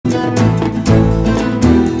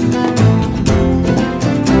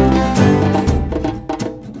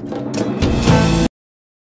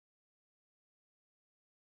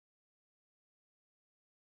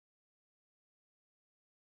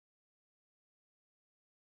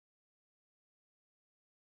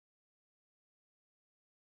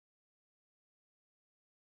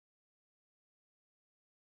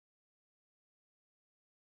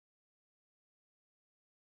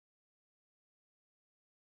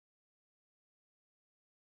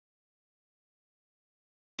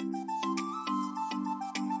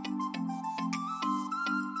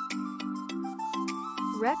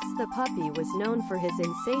Rex the puppy was known for his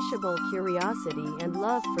insatiable curiosity and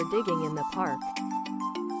love for digging in the park.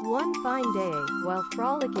 One fine day, while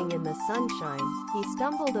frolicking in the sunshine, he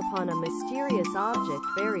stumbled upon a mysterious object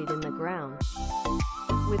buried in the ground.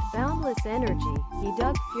 With boundless energy, he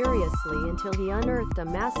dug furiously until he unearthed a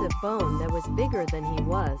massive bone that was bigger than he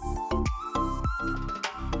was.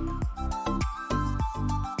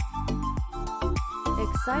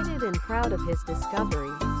 Excited and proud of his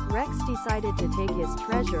discovery, Rex decided to take his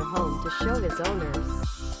treasure home to show his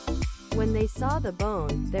owners. When they saw the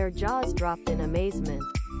bone, their jaws dropped in amazement.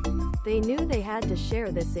 They knew they had to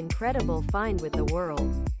share this incredible find with the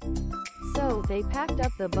world. So, they packed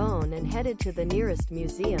up the bone and headed to the nearest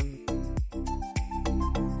museum.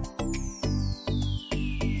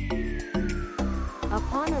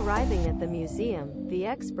 Upon arriving at the museum, the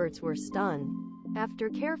experts were stunned. After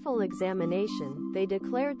careful examination, they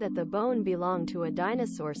declared that the bone belonged to a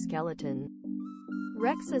dinosaur skeleton.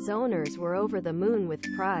 Rex's owners were over the moon with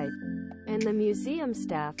pride, and the museum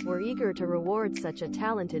staff were eager to reward such a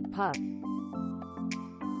talented pup.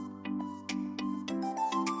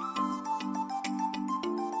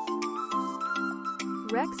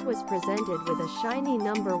 Rex was presented with a shiny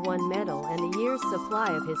 #1 medal and a year's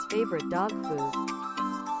supply of his favorite dog food.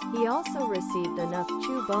 He also received enough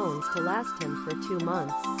chew bones to last him for 2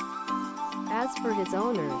 months. As for his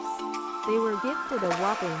owners, they were gifted a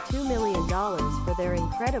whopping $2 million for their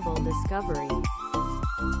incredible discovery.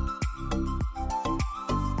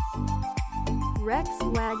 Rex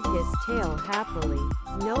wagged his tail happily,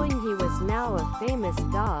 knowing he was now a famous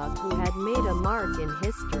dog who had made a mark in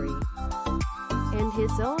history. And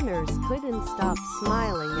his owners couldn't stop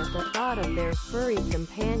smiling at the thought of their furry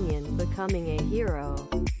companion becoming a hero.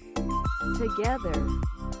 Together,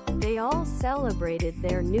 they all celebrated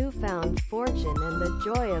their newfound fortune and the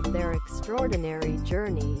joy of their extraordinary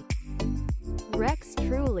journey. Rex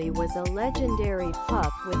truly was a legendary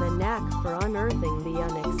pup with a knack for unearthing the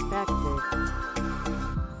unexpected.